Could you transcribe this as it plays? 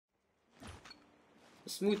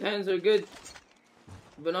Smooth hands are good,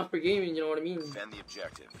 but not for gaming. You know what I mean? Defend the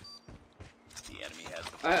objective. The enemy has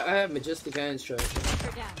the I have majestic hands, trash.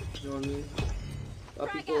 You know what I mean? A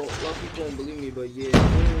lot of people don't believe me, but yeah.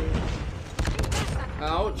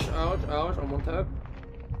 Ouch, ouch, ouch! I'm on top.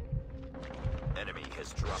 enemy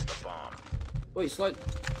has dropped the bomb. Wait, slide.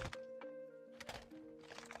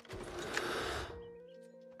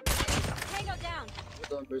 Tango down.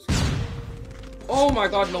 Hold on, first. Oh my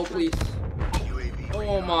god, no, please. UAV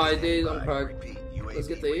Oh my days, I'm recon cracked. Repeat, Let's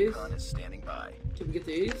get the UAV ace. recon is standing by. Can we get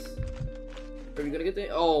the ace? Are we gonna get the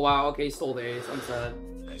ace? Oh wow, okay, stole the ace. I'm sad.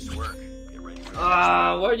 Nice work. Get ready for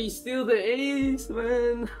Ah, why did he steal the ace,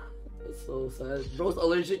 man? That's so sad. Bro's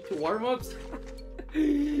allergic to warm-ups?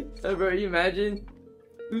 Bro, you imagine?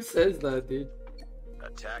 Who says that, dude?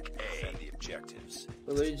 attack A. Defend the objectives.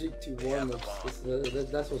 Allergic to warm-ups.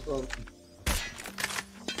 That's what's up.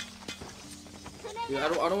 Dude, I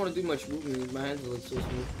don't want to do much movement. My hands are like so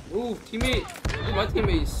smooth. Move, teammate! Dude, my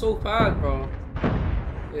teammate is so fast, bro.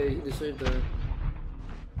 Yeah, he deserved that.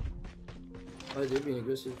 Why is they being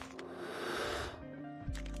aggressive?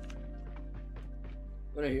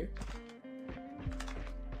 What I hear?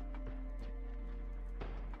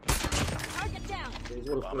 Target down.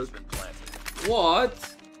 Bomb has been planted.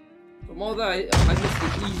 What? From all that, I missed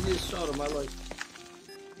the easiest shot of my life.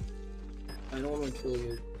 I don't want to kill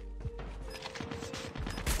you.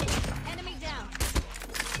 Enemy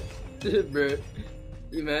down. Bro,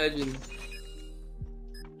 imagine.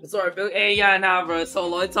 It's alright, Billy. Hey, yeah, nah, bro. It's all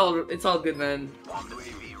good, man.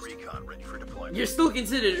 UAV recon ready for deployment. You're still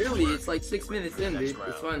considered early. It's like 6 minutes in, dude.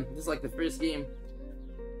 It's fun. This is like the first game.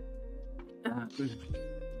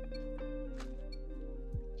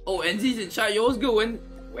 Oh, NZ's in chat. Yo, what's good,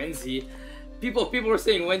 Wenzy? People were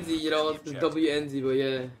saying Wenzy, you know, the WNZ, but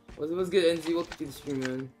yeah. What's good, NZ? Welcome to the stream,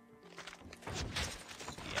 man.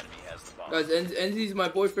 The enemy has the bomb. Guys, NZ's my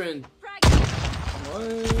boyfriend. What?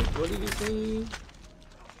 What did he say?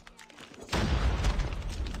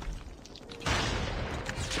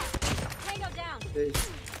 Tango down. Hey.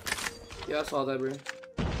 Yeah, I saw that, bro.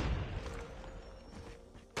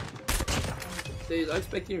 Dude, I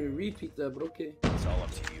expect him to repeat that, but okay. It's all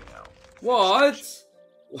up to you now. What?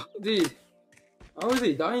 Dude, how are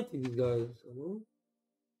they dying to these guys? Hello?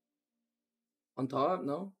 On top?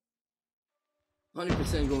 No?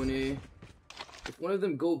 100% going A. If one of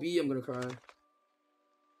them go B, I'm gonna cry.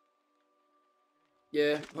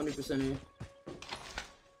 Yeah, 100% A.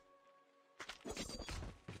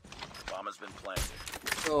 Bomb has been planted.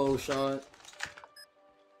 Oh, shot.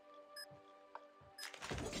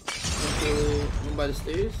 Okay, one by the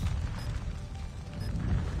stairs.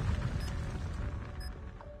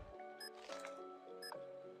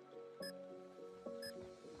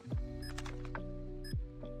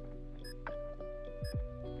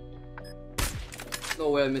 No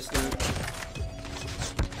way I missed that.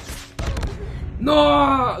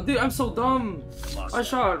 No! Dude, I'm so dumb. I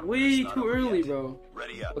shot way too early, bro.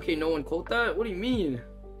 Ready up. Okay, no one quote that? What do you mean?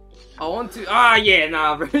 I want to. Ah, yeah,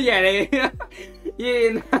 nah, bro. Yeah,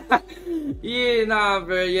 yeah, nah. Yeah, nah,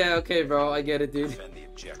 bro. Yeah, okay, bro. I get it, dude. Defend the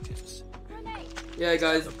objectives. Yeah,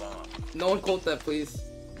 guys. The bomb. No one quote that, please.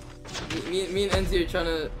 Me and Enzi are trying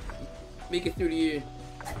to make it through the year.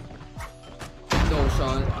 No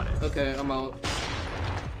shot. Okay, I'm out.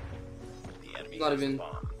 The enemy Not has the even.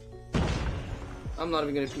 bomb. I'm not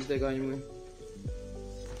even gonna shoot that guy anyway.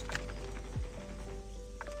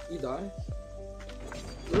 He died?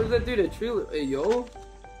 Where's that dude at trailer? Hey, yo.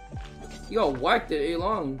 He got whacked at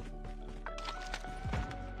A-long.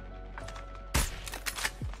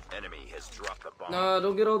 Enemy has dropped the bomb. Nah,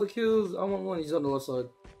 don't get all the kills. I want one. He's on the left side.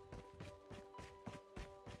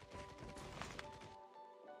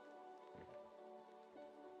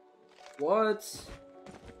 What?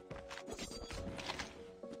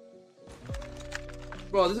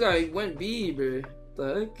 Bro, this guy went B, bro. What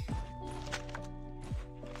the heck?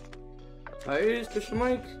 Tires? Question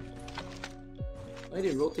mark? I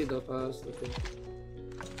didn't rotate that fast. Okay.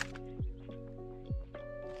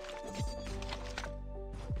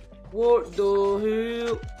 What the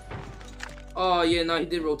hell? Oh, yeah, nah, he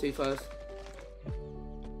did rotate fast.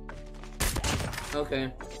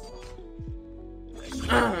 Okay.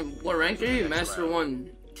 What rank are you? Master 1.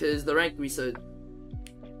 Because the rank reset.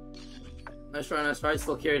 Nice try, nice try.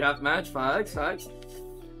 Still carried half match. Facts.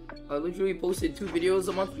 I literally posted 2 videos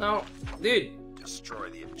a month now. Dude. Destroy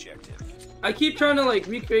the objective. I keep trying to like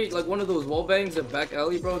recreate like one of those wall bangs at back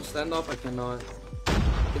alley, bro. Standoff, I cannot.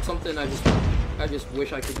 It's something I just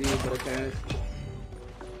wish I could do, but I can't.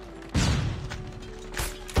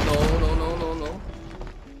 No.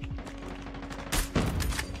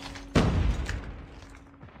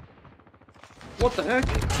 What the heck?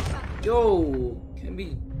 Yo, can't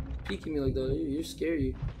be peeking me like that. You're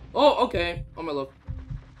scary. Oh, okay. On my left.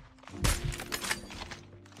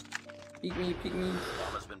 Peek me, peek me.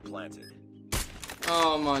 Bomb has been planted.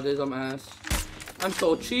 Oh my days, I'm ass. I'm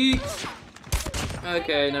so cheeks.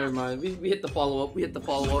 Okay, never mind. We hit the follow up. We hit the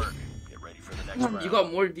follow up. Get ready for the next round. You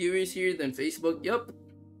got more viewers here than Facebook. Yup.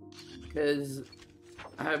 Because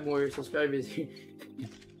I have more subscribers here.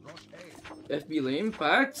 FB lame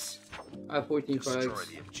facts. I have 14 Destroy frags.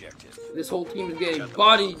 the objective. This whole team is getting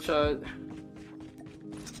body shot.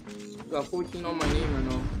 Got 14 on my name right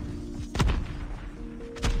now.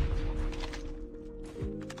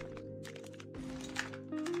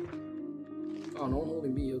 Oh, no one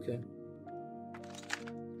holding B, okay.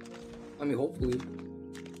 I mean, hopefully.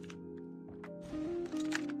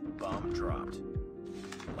 Bomb dropped.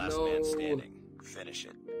 Last No. man standing. Finish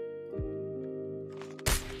it.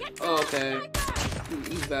 Oh, okay.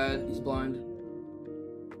 He's bad. He's blind.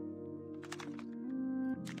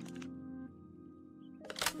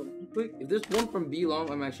 Quick, if there's one from B long,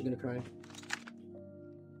 I'm actually gonna cry.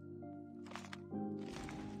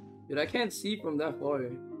 Dude, I can't see from that far.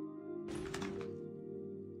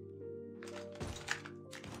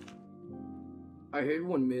 I heard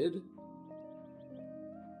one mid.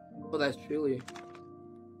 Oh, that's chilly.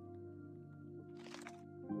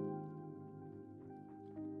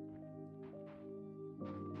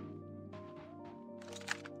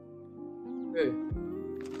 Hey.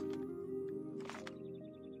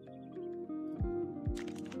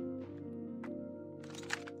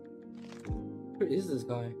 Where is this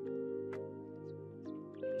guy?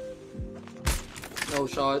 No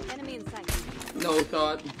shot. Enemy in sight. No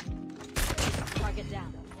shot. Target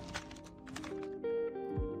down.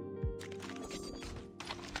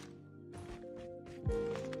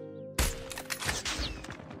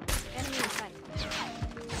 Enemy in sight.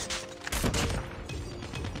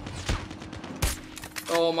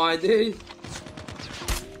 Oh my days.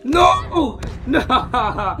 No! No!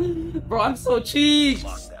 Bro, I'm so cheeks!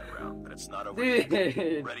 Lost that round, but it's not over yet.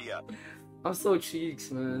 Dude. Ready up. I'm so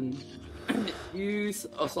cheeks, man. Use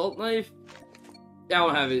assault knife? Yeah, I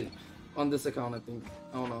don't have it on this account, I think.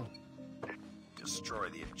 I don't know. Destroy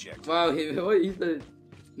the objective. Wow, what? He's the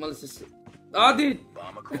malicious. Ah, dude!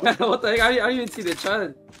 Bomb acquired. What the heck? I didn't even see the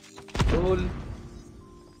chat. Lol.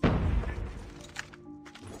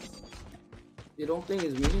 You don't think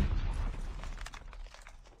it's me?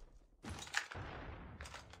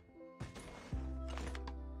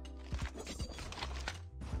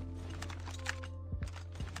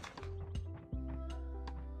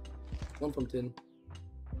 One from 10.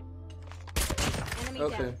 Enemy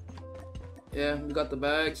Okay. down. Yeah, we got the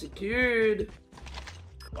bag secured.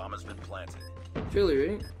 Bomb has been planted. Philly,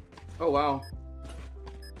 right? Oh wow.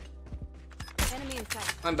 Enemy in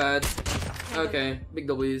sight. I'm bad. Okay, big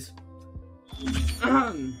W's.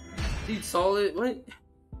 Dude, solid. What?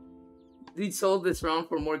 Dude sold this round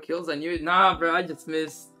for more kills. I knew it. Nah, bro, I just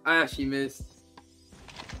missed. I actually missed.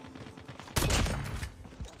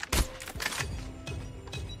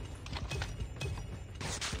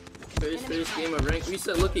 First game of rank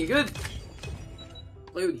reset looking good.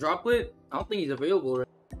 Play with Droplet. I don't think he's available right.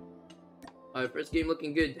 Alright, first game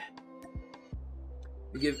looking good.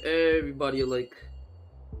 We give everybody a like.